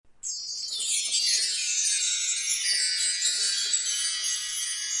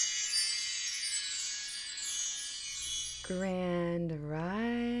Grand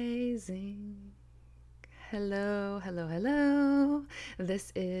Rising. Hello, hello, hello.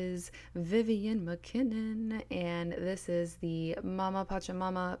 This is Vivian McKinnon, and this is the Mama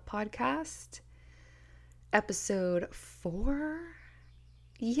Pachamama podcast, episode 4.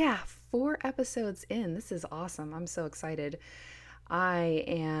 Yeah, 4 episodes in. This is awesome. I'm so excited. I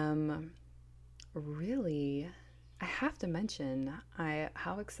am really, I have to mention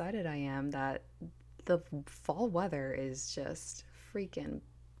how excited I am that the fall weather is just freaking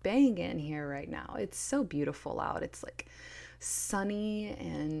banging here right now. It's so beautiful out. It's like sunny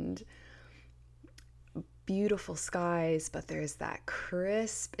and beautiful skies, but there's that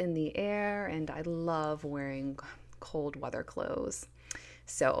crisp in the air, and I love wearing cold weather clothes.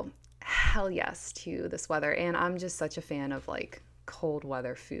 So, hell yes to this weather. And I'm just such a fan of like cold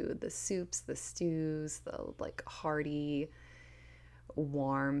weather food, the soups, the stews, the like hearty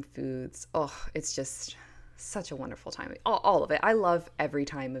warm foods. Oh, it's just such a wonderful time. All of it. I love every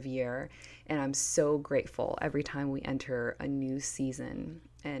time of year, and I'm so grateful every time we enter a new season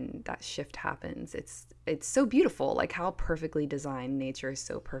and that shift happens. It's so beautiful, like how perfectly designed nature is,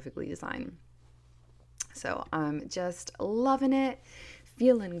 so perfectly designed. So I'm just loving it,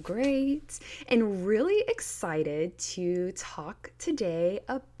 feeling great, and really excited to talk today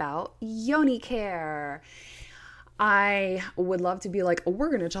about Yoni care. I would love to be like, we're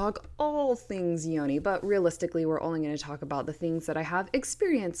going to talk all things Yoni, but realistically, we're only going to talk about the things that I have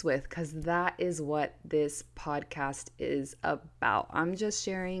experience with, because that is what this podcast is about. I'm just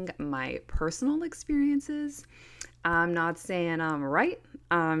sharing my personal experiences. I'm not saying I'm right.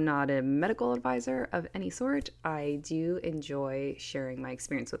 I'm not a medical advisor of any sort. I do enjoy sharing my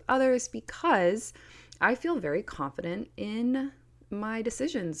experience with others because I feel very confident in my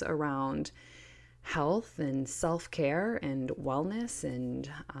decisions around health and self-care and wellness and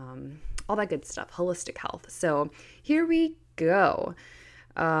all that good stuff, holistic health. So here we go.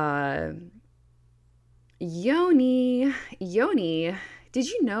 Yoni. Did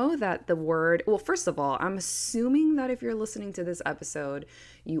you know that the word, well, first of all, I'm assuming that if you're listening to this episode,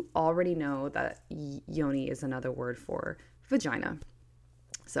 you already know that yoni is another word for vagina.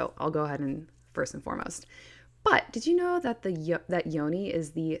 So I'll go ahead and first and foremost. But did you know that that yoni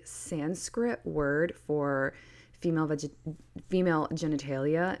is the Sanskrit word for female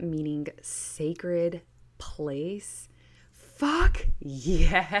genitalia, meaning sacred place? Fuck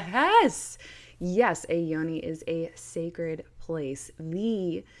yes! Yes, a yoni is a sacred place,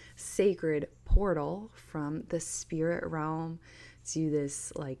 the sacred portal from the spirit realm to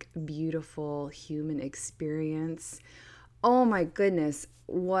this like beautiful human experience. Oh my goodness,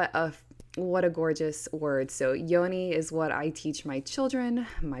 what a gorgeous word. So yoni is what I teach my children.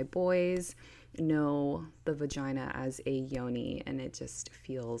 My boys know the vagina as a yoni, and it just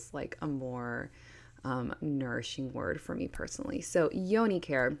feels like a more nourishing word for me personally. So yoni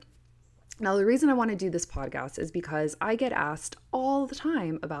care. Now, the reason I want to do this podcast is because I get asked all the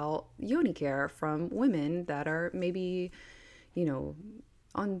time about yoni care from women that are maybe,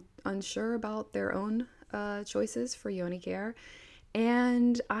 unsure about their own choices for yoni care.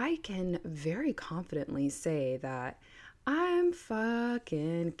 And I can very confidently say that I'm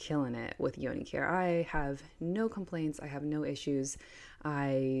fucking killing it with yoni care. I have no complaints. I have no issues.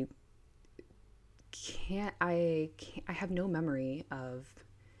 I have no memory of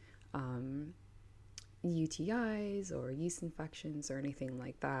UTIs or yeast infections or anything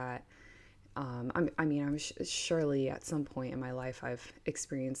like that. I'm surely at some point in my life I've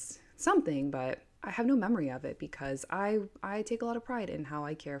experienced something, but I have no memory of it because I take a lot of pride in how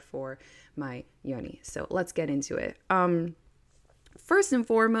I care for my yoni. So let's get into it. First and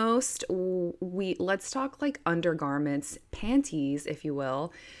foremost, let's talk like undergarments, panties, if you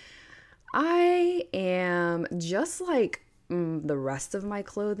will. I am just like the rest of my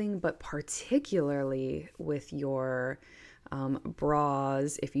clothing, but particularly with your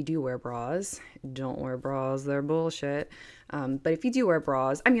bras. If you do wear bras, don't wear bras, they're bullshit. But if you do wear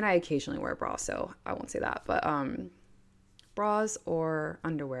bras, I occasionally wear bras, so I won't say that, but bras or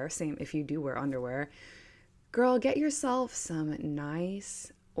underwear, same if you do wear underwear, girl, get yourself some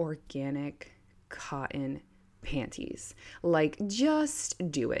nice organic cotton panties. Like,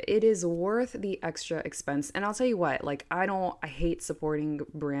 just do it. It is worth the extra expense. And I'll tell you what, like, I hate supporting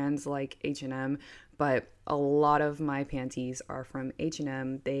brands like H&M, but a lot of my panties are from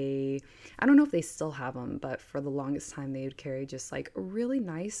H&M. I don't know if they still have them, but for the longest time they would carry just like really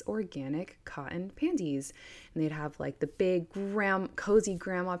nice organic cotton panties. And they'd have like the big cozy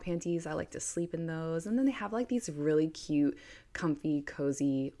grandma panties. I like to sleep in those. And then they have like these really cute, comfy,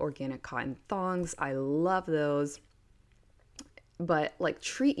 cozy, organic cotton thongs. I love those. But like,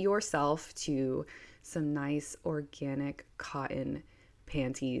 treat yourself to some nice organic cotton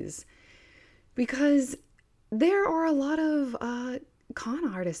panties, because there are a lot of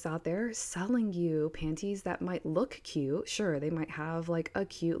con artists out there selling you panties that might look cute. Sure, they might have like a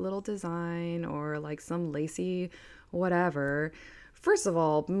cute little design or like some lacy whatever. First of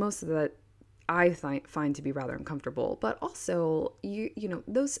all, most of that I find to be rather uncomfortable, but also you know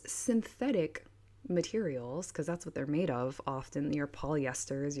those synthetic materials, because that's what they're made of often, your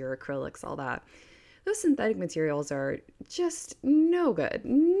polyesters, your acrylics, all that. Those synthetic materials are just no good.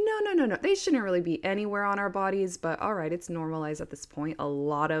 No. They shouldn't really be anywhere on our bodies, but all right, it's normalized at this point. A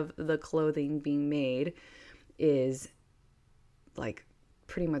lot of the clothing being made is like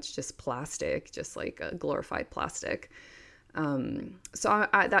pretty much just plastic, just like a glorified plastic. So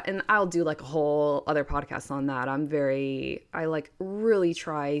and I'll do like a whole other podcast on that. I like really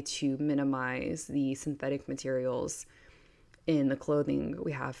try to minimize the synthetic materials in the clothing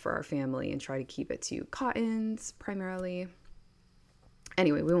we have for our family and try to keep it to cottons primarily.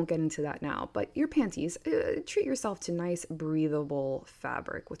 Anyway, we won't get into that now, but your panties, treat yourself to nice breathable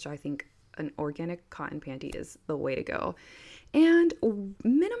fabric, which I think an organic cotton panty is the way to go. And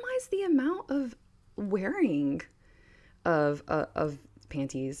minimize the amount of wearing of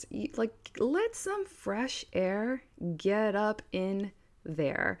panties. Like, let some fresh air get up in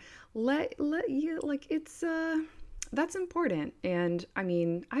there. Let you, like, it's that's important. And I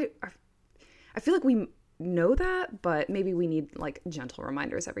mean, I feel like we know that, but maybe we need like gentle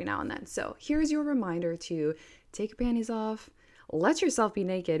reminders every now and then. So here's your reminder to take your panties off, let yourself be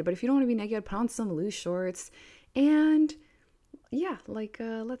naked, but if you don't want to be naked, put on some loose shorts, and yeah, like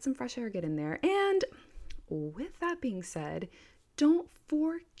let some fresh air get in there. And with that being said, don't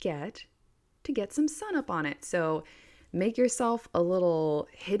forget to get some sun up on it. So make yourself a little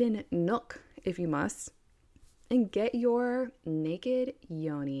hidden nook, if you must, and get your naked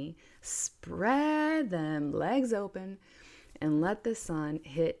yoni, spread them legs open, and let the sun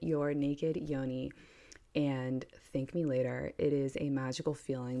hit your naked yoni. And thank me later. It is a magical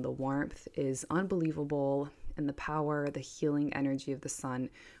feeling. The warmth is unbelievable, and the power, the healing energy of the sun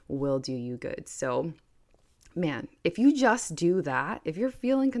will do you good. So, man, if you just do that, if you're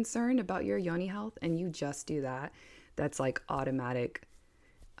feeling concerned about your yoni health and you just do that, that's like automatic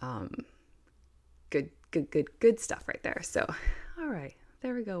good stuff right there. So, all right,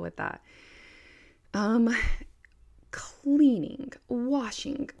 there we go with that. Cleaning,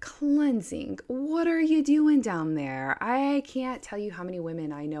 washing, cleansing. What are you doing down there? I can't tell you how many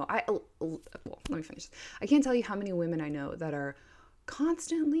women I know. Let me finish. I can't tell you how many women I know that are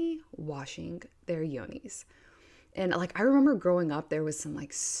constantly washing their yonis. And like, I remember growing up, there was some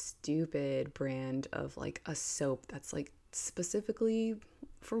like stupid brand of like a soap that's like specifically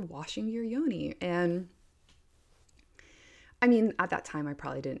for washing your yoni. And I mean, at that time, I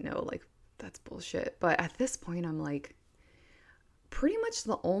probably didn't know, like, that's bullshit. But at this point, I'm like, pretty much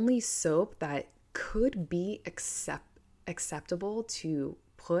the only soap that could be acceptable to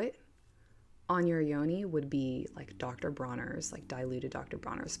put on your yoni would be like Dr. Bronner's, like diluted Dr.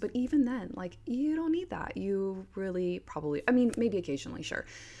 Bronner's. But even then, like, you don't need that. You really probably, I mean, maybe occasionally, sure.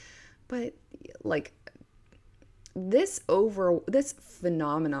 But like, this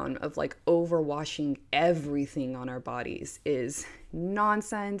phenomenon of like overwashing everything on our bodies is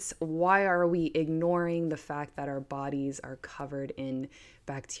nonsense. Why are we ignoring the fact that our bodies are covered in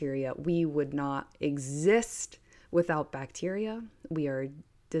bacteria? We would not exist without bacteria. We are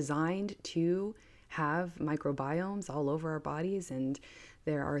designed to have microbiomes all over our bodies, and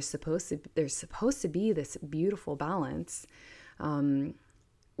there's supposed to be this beautiful balance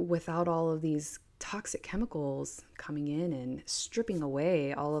without all of these toxic chemicals coming in and stripping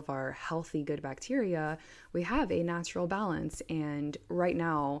away all of our healthy, good bacteria. We have a natural balance. And right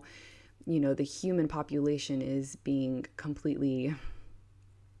now, you know, the human population is being completely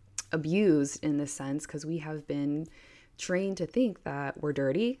abused in this sense because we have been trained to think that we're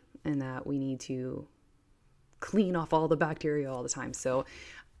dirty and that we need to clean off all the bacteria all the time. So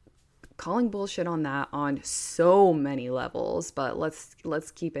calling bullshit on that on so many levels, but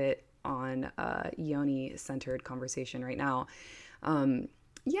let's keep it on yoni-centered conversation right now.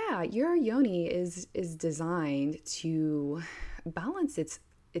 Yeah, your yoni is designed to balance its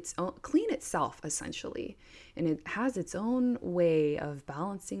own, clean itself essentially, and it has its own way of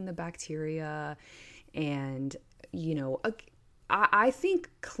balancing the bacteria. And you know, I think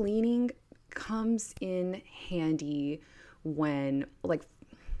cleaning comes in handy when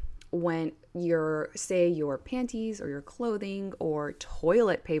your, say, your panties or your clothing or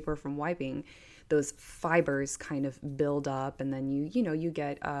toilet paper from wiping, those fibers kind of build up, and then you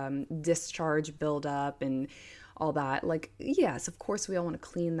get discharge build up and all that. Like, yes, of course we all want to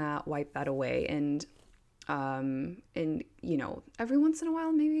clean that, wipe that away. And you know, every once in a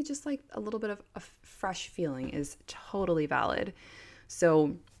while, maybe just like a little bit of a fresh feeling is totally valid.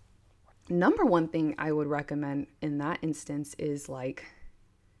 So number one thing I would recommend in that instance is like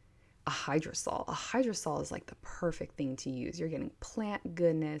a hydrosol. A hydrosol is like the perfect thing to use. You're getting plant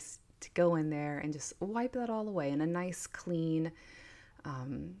goodness to go in there and just wipe that all away in a nice, clean,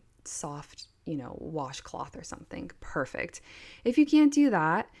 soft, you know, washcloth or something. Perfect. If you can't do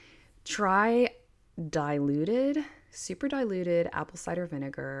that, try super diluted apple cider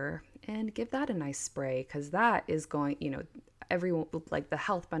vinegar and give that a nice spray, because that is going, you know, everyone, like the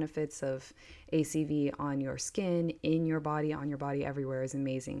health benefits of ACV on your skin, in your body, on your body, everywhere is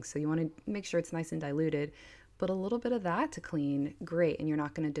amazing. So you want to make sure it's nice and diluted, but a little bit of that to clean, great. And you're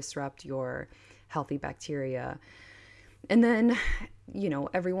not going to disrupt your healthy bacteria. And then, you know,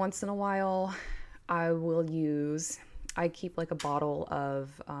 every once in a while, I keep like a bottle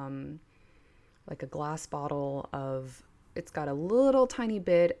of, like a glass bottle of, it's got a little tiny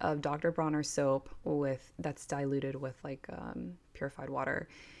bit of Dr. Bronner soap that's diluted with like purified water.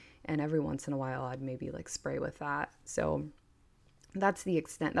 And every once in a while, I'd maybe like spray with that. So that's the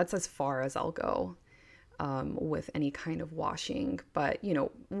extent, that's as far as I'll go with any kind of washing. But, you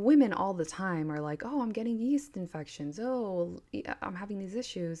know, women all the time are like, oh, I'm getting yeast infections. Oh, I'm having these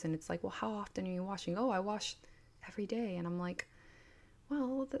issues. And it's like, well, how often are you washing? Oh, I wash every day. And I'm like,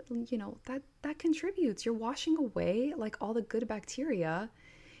 well, you know, that contributes. You're washing away like all the good bacteria.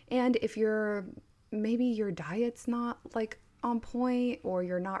 And if maybe your diet's not like on point, or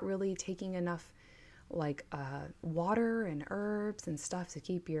you're not really taking enough like water and herbs and stuff to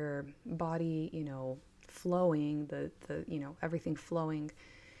keep your body, you know, flowing, the you know, everything flowing,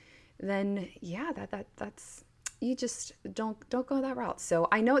 then yeah, that's you just don't go that route. So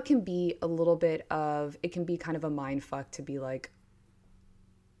I know it can be kind of a mind fuck to be like,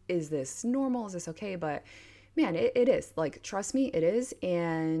 is this normal? Is this okay? But man, it is. Like, trust me, it is.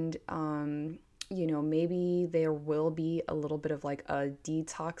 And, you know, maybe there will be a little bit of like a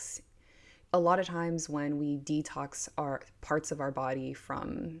detox. A lot of times when we detox our parts of our body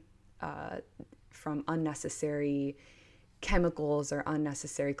from unnecessary chemicals or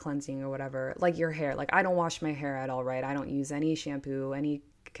unnecessary cleansing or whatever, like your hair, like I don't wash my hair at all, right? I don't use any shampoo, any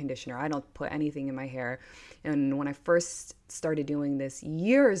conditioner. I don't put anything in my hair. And when I first started doing this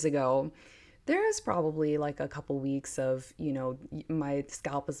years ago, there's probably like a couple weeks of, you know, my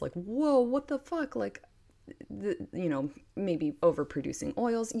scalp is like, whoa, what the fuck? Like, you know, maybe overproducing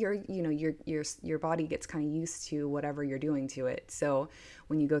oils. Your body gets kind of used to whatever you're doing to it. So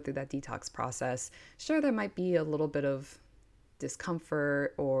when you go through that detox process, sure, there might be a little bit of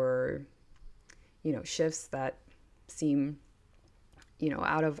discomfort or, you know, shifts that seem, you know,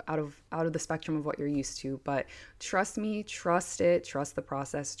 out of the spectrum of what you're used to. But trust me, trust it, trust the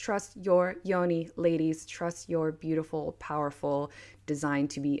process, trust your yoni, ladies, trust your beautiful, powerful,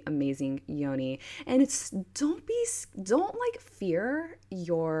 designed to be amazing yoni. And don't like fear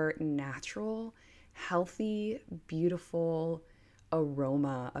your natural, healthy, beautiful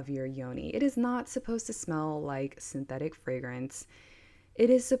aroma of your yoni. It is not supposed to smell like synthetic fragrance. It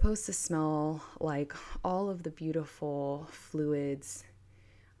is supposed to smell like all of the beautiful fluids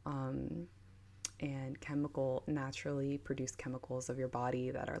and naturally produced chemicals of your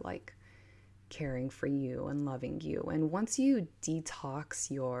body that are like caring for you and loving you. And once you detox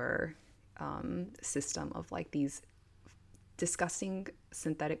your system of like these disgusting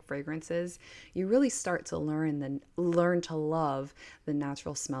synthetic fragrances, you really start to learn to love the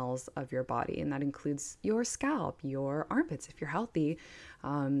natural smells of your body. And that includes your scalp, your armpits if you're healthy,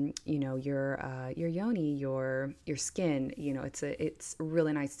 you know, your yoni, your skin. You know, it's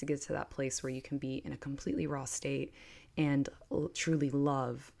really nice to get to that place where you can be in a completely raw state and truly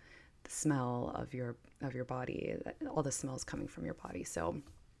love the smell of your body, all the smells coming from your body. So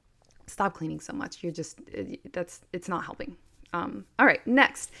stop cleaning so much. It's not helping. All right,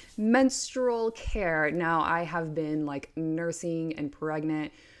 next, menstrual care. Now, I have been like nursing and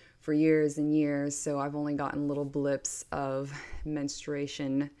pregnant for years and years, so I've only gotten little blips of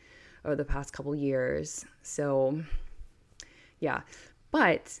menstruation over the past couple years. So, yeah,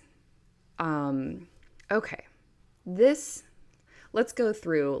 but, okay, let's go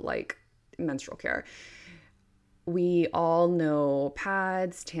through like menstrual care. We all know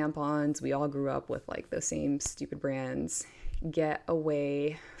pads, tampons. We all grew up with like those same stupid brands. Get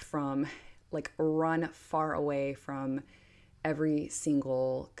away from, like, run far away from every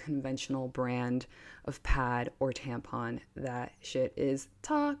single conventional brand of pad or tampon. That shit is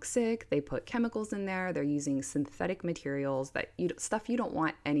toxic. They put chemicals in there. They're using synthetic materials stuff you don't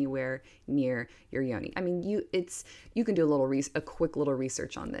want anywhere near your yoni. I mean, you can do a quick little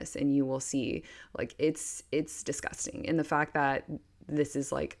research on this, and you will see like it's disgusting. And the fact that this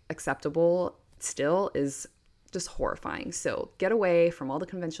is like acceptable still is just horrifying. So get away from all the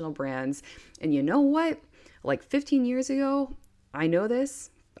conventional brands. And you know what? Like 15 years ago, I know this.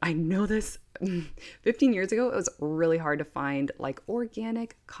 15 years ago, it was really hard to find like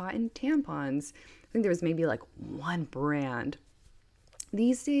organic cotton tampons. I think there was maybe like one brand.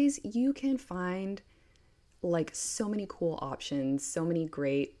 These days, you can find like so many cool options, so many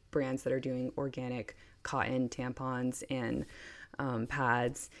great brands that are doing organic cotton tampons and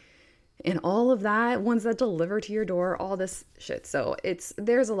pads and all of that, ones that deliver to your door, all this shit. So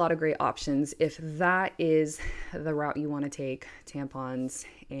there's a lot of great options if that is the route you want to take, tampons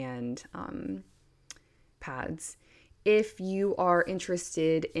and pads. If you are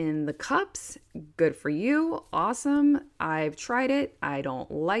interested in the cups, good for you. Awesome. I've tried it. I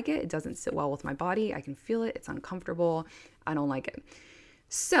don't like it. It doesn't sit well with my body. I can feel it. It's uncomfortable. I don't like it.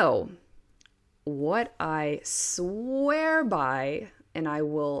 So what I swear by, and I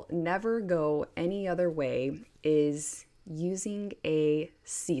will never go any other way, is using a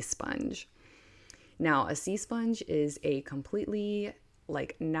sea sponge. Now, a sea sponge is a completely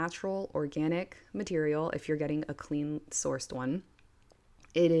like natural organic material if you're getting a clean sourced one.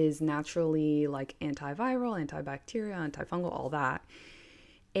 It is naturally like antiviral, antibacterial, antifungal, all that.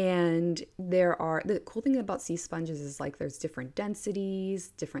 And the cool thing about sea sponges is like there's different densities,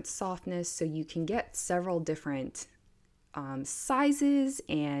 different softness, so you can get several different sizes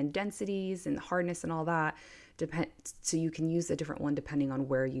and densities and hardness and all that. So you can use a different one depending on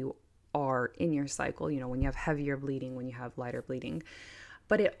where you are in your cycle, you know, when you have heavier bleeding, when you have lighter bleeding.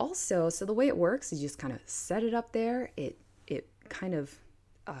 But it also, so the way it works is you just kind of set it up there. It kind of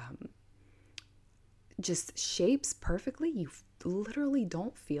just shapes perfectly. You literally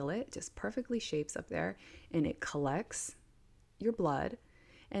don't feel it. It just perfectly shapes up there, and it collects your blood.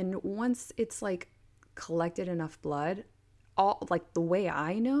 And once it's like collected enough blood, all like the way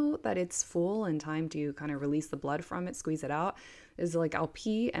I know that it's full and time to kind of release the blood from it, squeeze it out, is like I'll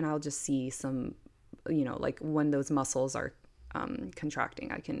pee and I'll just see some, you know, like when those muscles are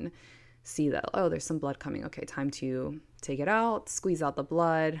contracting, I can see that, oh, there's some blood coming. Okay, time to take it out, squeeze out the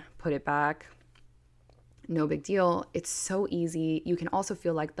blood, put it back. No big deal. It's so easy. You can also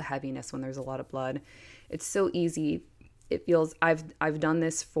feel like the heaviness when there's a lot of blood. It's so easy. It feels, I've done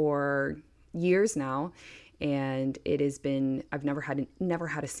this for years now, and I've never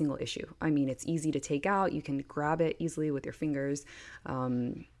had a single issue. I mean, it's easy to take out. You can grab it easily with your fingers.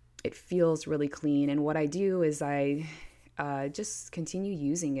 It feels really clean. And what I do is I just continue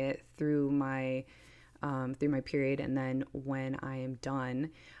using it through my period. And then when I am done,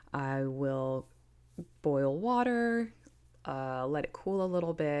 I will boil water, let it cool a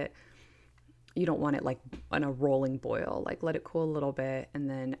little bit. You don't want it like on a rolling boil, like let it cool a little bit and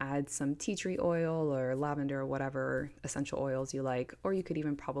then add some tea tree oil or lavender or whatever essential oils you like. Or you could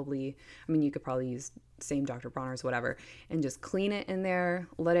even you could probably use same Dr. Bronner's, whatever, and just clean it in there,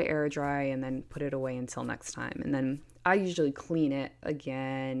 let it air dry, and then put it away until next time. And then I usually clean it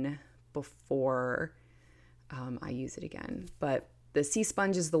again before I use it again. But the sea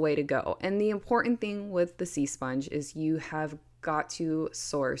sponge is the way to go. And the important thing with the sea sponge is you have got to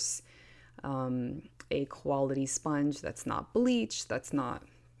source a quality sponge that's not bleach, that's not,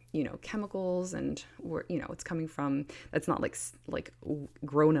 you know, chemicals, and where, you know, it's coming from, that's not like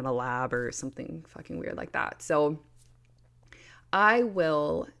grown in a lab or something fucking weird like that. So I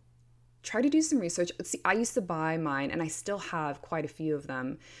will try to do some research. See, I used to buy mine, and I still have quite a few of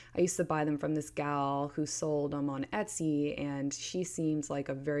them. I used to buy them from this gal who sold them on Etsy, and she seems like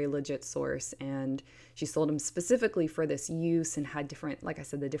a very legit source, and she sold them specifically for this use and had different, like I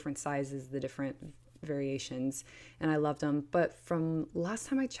said, the different sizes, the different variations, and I loved them. But from last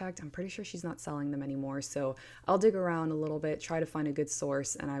time I checked, I'm pretty sure she's not selling them anymore. So I'll dig around a little bit, try to find a good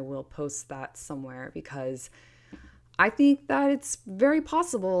source, and I will post that somewhere, because I think that it's very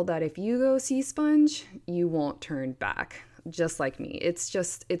possible that if you go sea sponge, you won't turn back, just like me. It's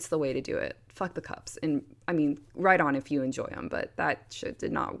the way to do it. Fuck the cups. And I mean, right on if you enjoy them, but that shit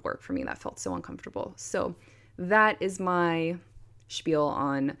did not work for me. That felt so uncomfortable. So that is my spiel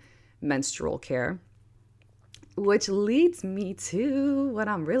on menstrual care, which leads me to what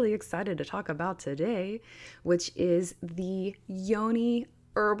I'm really excited to talk about today, which is the Yoni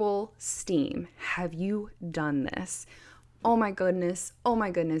herbal steam. Have you done this? Oh my goodness. Oh my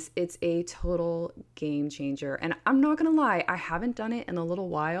goodness. It's a total game changer. And I'm not going to lie, I haven't done it in a little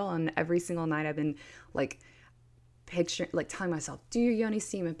while. And every single night I've been like picturing, like telling myself, do your yoni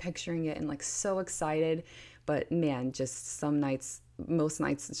steam and picturing it and like so excited. But man, just some nights, most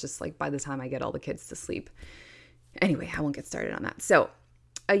nights, it's just like by the time I get all the kids to sleep. Anyway, I won't get started on that. So,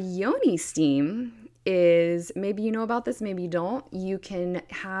 a yoni steam is, maybe you know about this, maybe you don't. You can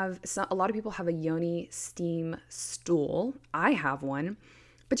have a lot of people have a yoni steam stool. I have one,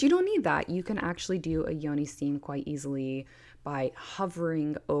 but you don't need that. You can actually do a yoni steam quite easily by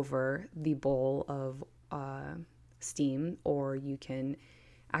hovering over the bowl of steam, or you can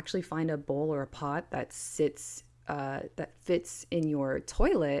actually find a bowl or a pot that fits in your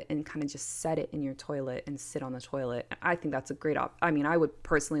toilet and kind of just set it in your toilet and sit on the toilet. I think that's a great I mean, I would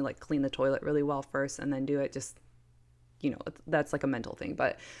personally like clean the toilet really well first and then do it. Just, that's like a mental thing,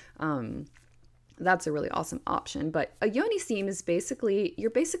 but that's a really awesome option. But a yoni steam is you're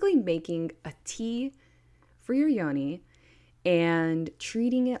basically making a tea for your yoni and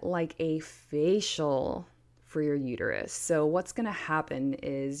treating it like a facial for your uterus. So what's going to happen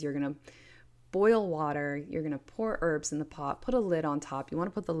is you're going to boil water, you're going to pour herbs in the pot, put a lid on top. You want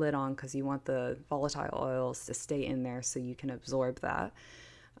to put the lid on because you want the volatile oils to stay in there so you can absorb that.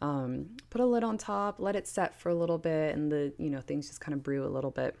 Put a lid on top, let it set for a little bit, and things just kind of brew a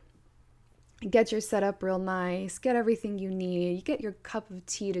little bit. Get your setup real nice, get everything you need. You get your cup of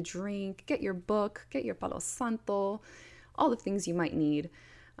tea to drink, get your book, get your Palo Santo, all the things you might need.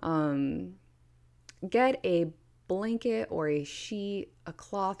 Get a blanket or a sheet, a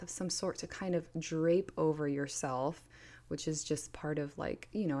cloth of some sort to kind of drape over yourself, which is just part of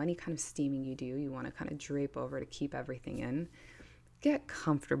any kind of steaming you do. You want to kind of drape over to keep everything in. Get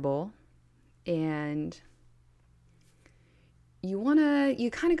comfortable, and you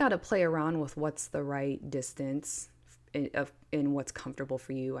kind of got to play around with what's the right distance in what's comfortable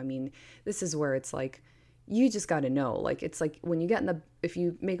for you. I mean, this is where it's like, you just got to know, like, it's like when you get if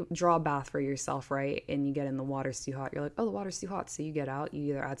you draw a bath for yourself, right? And you get in the water's too hot, you're like, oh, the water's too hot. So you get out, you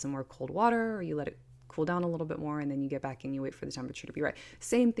either add some more cold water or you let it cool down a little bit more, and then you get back and you wait for the temperature to be right.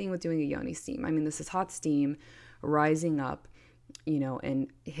 Same thing with doing a yoni steam. I mean, this is hot steam rising up, and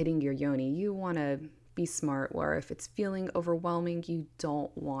hitting your yoni. You want to be smart where if it's feeling overwhelming, you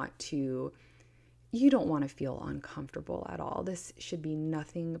don't want to feel uncomfortable at all. This should be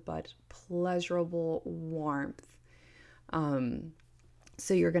nothing but pleasurable warmth.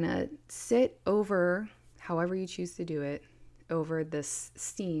 So you're going to sit over, however you choose to do it, over this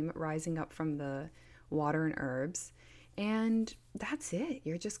steam rising up from the water and herbs. And that's it.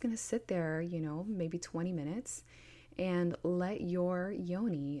 You're just going to sit there, maybe 20 minutes and let your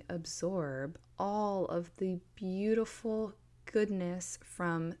yoni absorb all of the beautiful goodness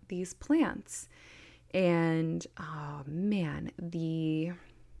from these plants. And oh man, the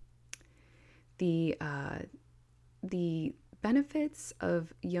benefits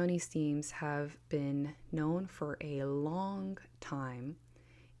of yoni steams have been known for a long time,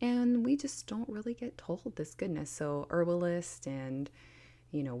 and we just don't really get told this goodness. So herbalists and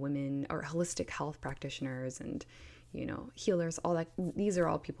women or holistic health practitioners and healers, all that, these are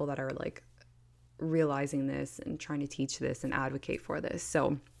all people that are like realizing this and trying to teach this and advocate for this.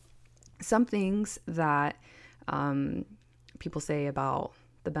 So some things that people say about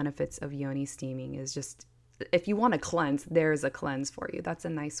the benefits of yoni steaming is just, if you want to cleanse, there's a cleanse for you. That's a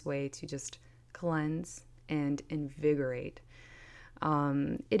nice way to just cleanse and invigorate.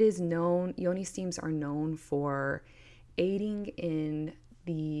 It is known, yoni steams are known for aiding in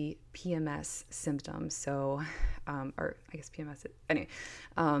the PMS symptoms. So, or I guess PMS, anyway.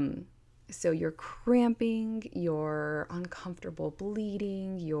 So your cramping, your uncomfortable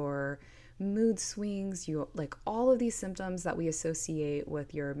bleeding, your mood swings, like all of these symptoms that we associate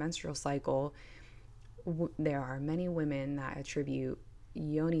with your menstrual cycle, there are many women that attribute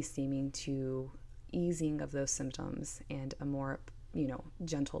yoni steaming to easing of those symptoms and a more,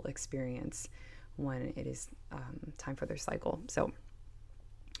 gentle experience when it is time for their cycle. So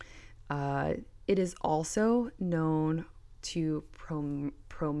it is also known to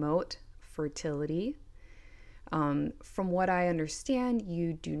promote fertility. From what I understand,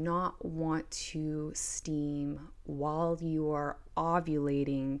 you do not want to steam while you are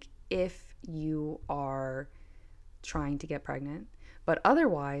ovulating if you are trying to get pregnant, but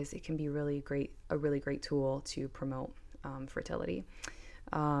otherwise it can be a really great tool to promote fertility.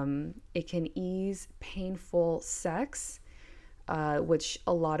 It can ease painful sex, which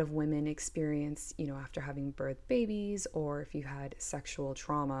a lot of women experience, after having birth babies or if you had sexual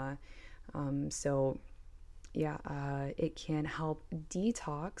trauma. It can help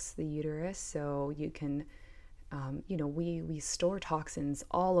detox the uterus, so you can we store toxins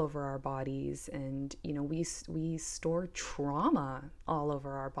all over our bodies, and we store trauma all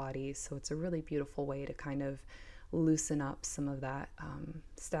over our bodies. So it's a really beautiful way to kind of loosen up some of that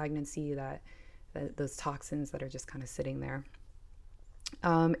stagnancy, that those toxins that are just kind of sitting there.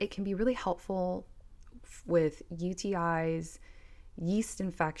 It can be really helpful with UTIs, yeast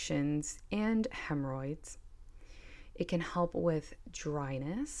infections, and hemorrhoids. It can help with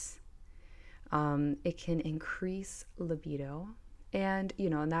dryness. It can increase libido. And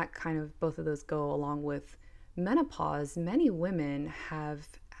that kind of, both of those go along with menopause. Many women have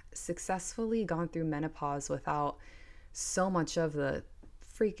successfully gone through menopause without so much of the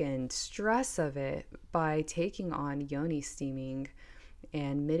freaking stress of it by taking on yoni steaming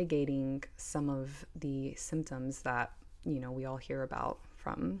and mitigating some of the symptoms that, we all hear about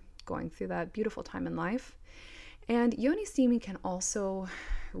from going through that beautiful time in life. And yoni steaming can also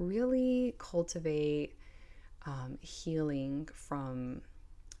really cultivate healing from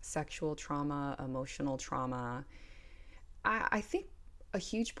sexual trauma, emotional trauma. I think a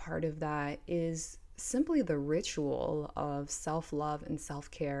huge part of that is simply the ritual of self-love and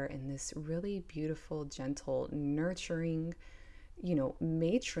self-care in this really beautiful, gentle, nurturing,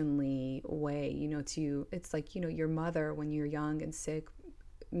 matronly way. It's like, your mother when you're young and sick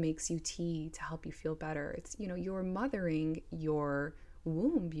makes you tea to help you feel better. It's, you're mothering your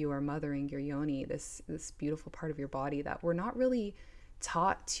womb, you are mothering your yoni, this beautiful part of your body that we're not really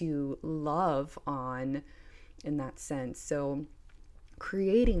taught to love on in that sense. So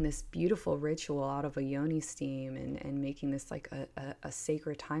creating this beautiful ritual out of a yoni steam and making this like a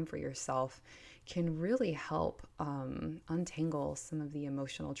sacred time for yourself can really help untangle some of the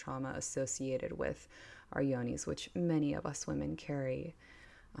emotional trauma associated with our yonis, which many of us women carry,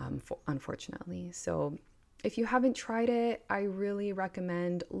 unfortunately. So if you haven't tried it, I really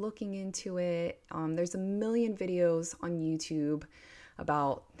recommend looking into it. There's a million videos on YouTube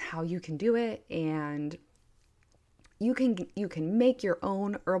about how you can do it, and you can make your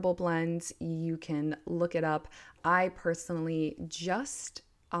own herbal blends. You can look it up. I personally just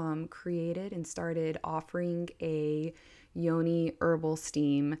created and started offering a yoni herbal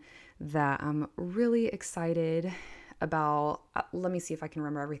steam that I'm really excited about. Let me see if I can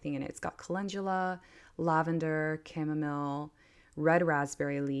remember everything in it. It's got calendula, lavender, chamomile, red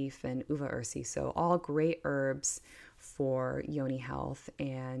raspberry leaf, and uva ursi. So all great herbs for yoni health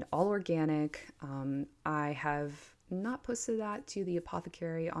and all organic. I have not posted that to the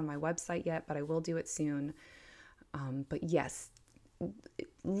apothecary on my website yet, but I will do it soon. But yes,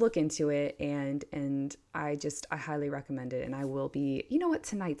 look into it, and I highly recommend it. And I will be,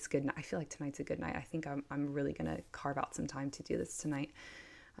 tonight's good night. I feel like tonight's a good night. I think I'm really gonna carve out some time to do this tonight.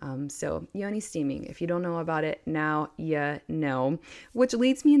 So yoni steaming, if you don't know about it, now you know. Which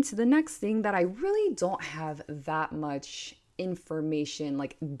leads me into the next thing that I really don't have that much information,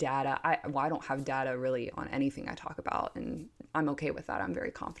 like data. I don't have data really on anything I talk about, and I'm okay with that. I'm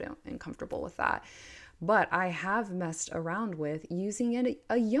very confident and comfortable with that. But I have messed around with using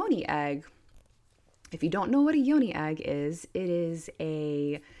a yoni egg. If you don't know what a yoni egg is, it is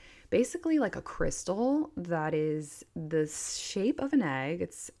basically like a crystal that is the shape of an egg.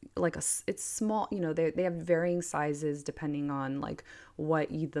 It's small, they have varying sizes depending on like what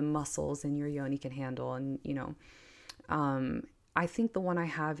the muscles in your yoni can handle. And, I think the one I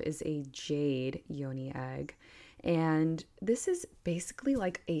have is a jade yoni egg. And this is basically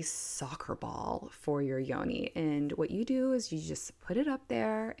like a soccer ball for your yoni. And what you do is you just put it up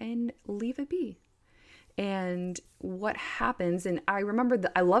there and leave it be. And what happens, and I remember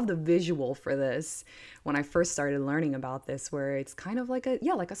I love the visual for this when I first started learning about this, where it's kind of like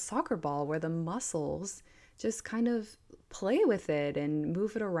a soccer ball where the muscles just kind of play with it and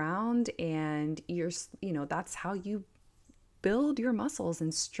move it around. And that's how you build your muscles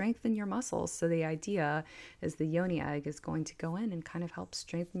and strengthen your muscles. So the idea is the yoni egg is going to go in and kind of help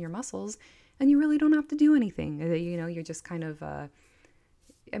strengthen your muscles, and you really don't have to do anything. You're just kind of,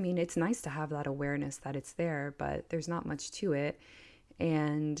 it's nice to have that awareness that it's there, but there's not much to it.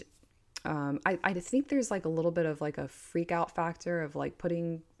 And I think there's like a little bit of like a freak out factor of like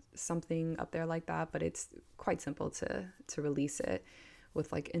putting something up there like that, but it's quite simple to release it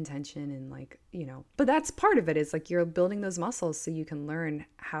with like intention and like, but that's part of it, is like you're building those muscles so you can learn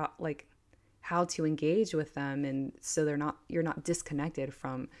how to engage with them. And so you're not disconnected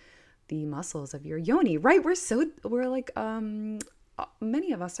from the muscles of your yoni, right? We're like,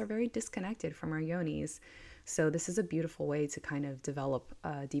 many of us are very disconnected from our yonis. So this is a beautiful way to kind of develop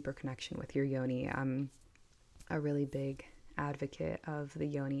a deeper connection with your yoni. I'm a really big advocate of the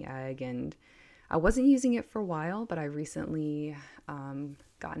yoni egg, and I wasn't using it for a while, but I recently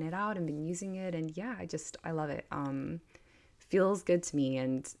gotten it out and been using it. And yeah, I love it. Feels good to me.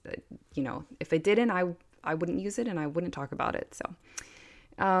 And, if it didn't, I wouldn't use it and I wouldn't talk about it. So,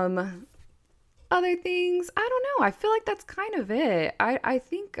 other things, I don't know. I feel like that's kind of it. I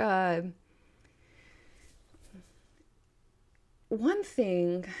think one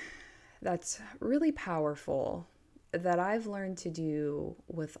thing that's really powerful that I've learned to do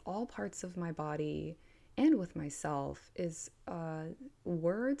with all parts of my body and with myself is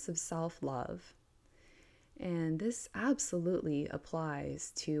words of self-love. And this absolutely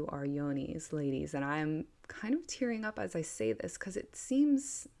applies to our yonis, ladies. And I'm kind of tearing up as I say this because it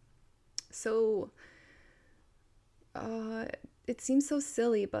seems so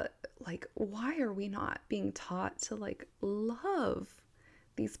silly, but like, why are we not being taught to like love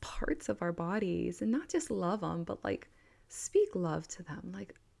these parts of our bodies, and not just love them, but like speak love to them?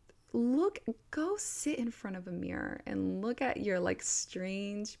 Like, go sit in front of a mirror and look at your like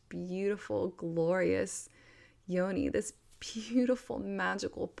strange, beautiful, glorious yoni, this beautiful,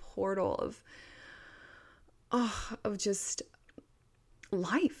 magical portal of just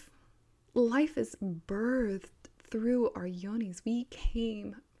life. Life is birthed through our yonis. We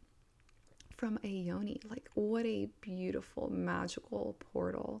came from a yoni. Like, what a beautiful, magical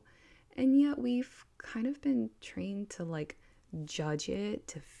portal. And yet we've kind of been trained to like judge it,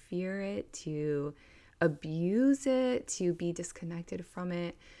 to fear it, to abuse it, to be disconnected from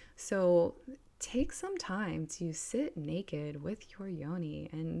it. So take some time to sit naked with your yoni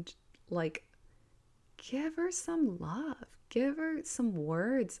and like give her some love, give her some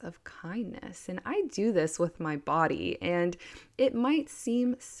words of kindness. And I do this with my body, and it might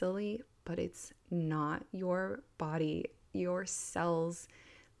seem silly, but it's not. Your body, your cells,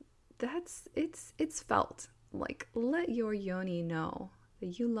 it's felt. Like, let your yoni know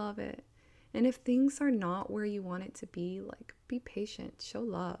that you love it. And if things are not where you want it to be, like, be patient, show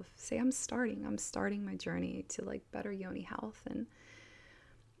love. Say, I'm starting my journey to like better yoni health and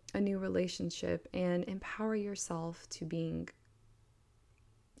a new relationship, and empower yourself to being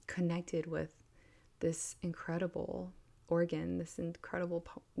connected with this incredible organ, this incredible,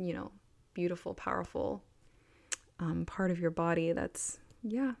 beautiful, powerful part of your body. That's,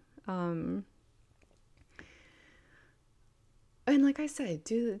 and like I said,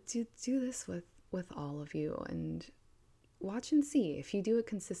 do this with all of you, and watch and see. If you do it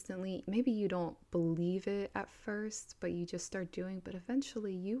consistently, maybe you don't believe it at first, but you just start doing, but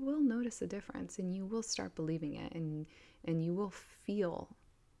eventually you will notice a difference, and you will start believing it, and you will feel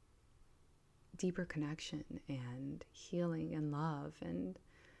deeper connection and healing and love and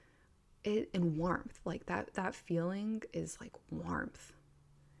warmth. Like that feeling is like warmth.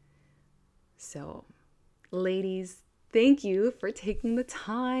 So, ladies, thank you for taking the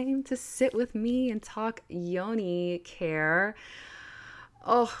time to sit with me and talk yoni care.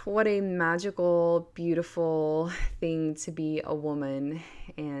 Oh, what a magical, beautiful thing to be a woman.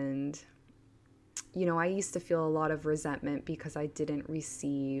 And, I used to feel a lot of resentment because I didn't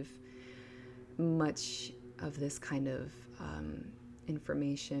receive much of this kind of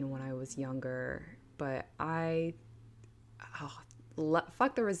information when I was younger. But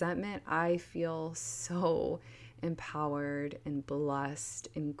fuck the resentment. I feel so empowered and blessed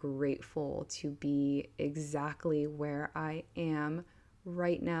and grateful to be exactly where I am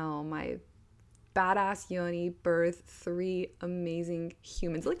right now. My badass yoni birthed 3 amazing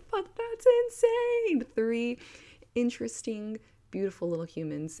humans. Like, fuck, that's insane. 3 interesting, beautiful little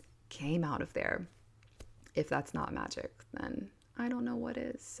humans came out of there. If that's not magic, then I don't know what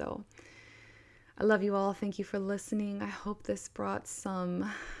is. So I love you all. Thank you for listening. I hope this brought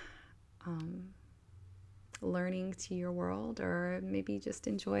some learning to your world, or maybe just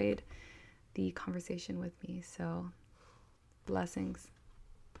enjoyed the conversation with me. So blessings.